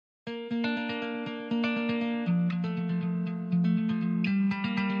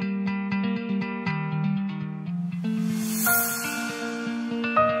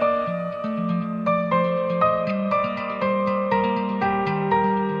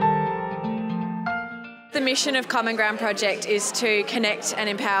mission of Common Ground Project is to connect and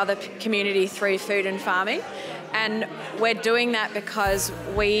empower the community through food and farming. And we're doing that because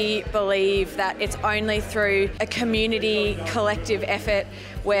we believe that it's only through a community collective effort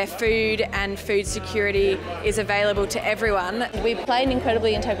where food and food security is available to everyone. We play an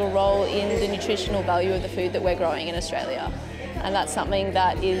incredibly integral role in the nutritional value of the food that we're growing in Australia. And that's something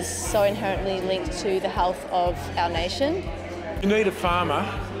that is so inherently linked to the health of our nation. You need a farmer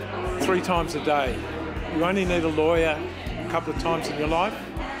 3 times a day. You only need a lawyer a couple of times in your life.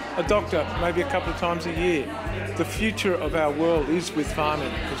 A doctor maybe a couple of times a year. The future of our world is with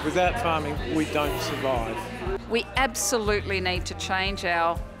farming, because without farming we don't survive. We absolutely need to change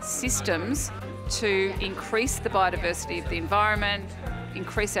our systems to increase the biodiversity of the environment,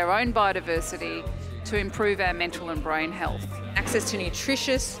 increase our own biodiversity, to improve our mental and brain health. Access to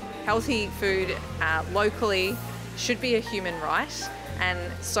nutritious, healthy food locally should be a human right, and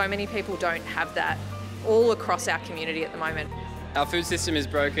so many people don't have that all across our community at the moment. Our food system is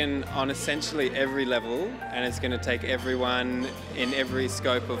broken on essentially every level, and it's going to take everyone in every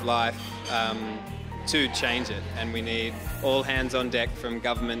scope of life to change it. And we need all hands on deck, from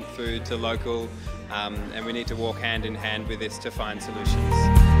government, food to local, and we need to walk hand in hand with this to find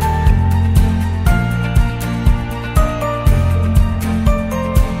solutions.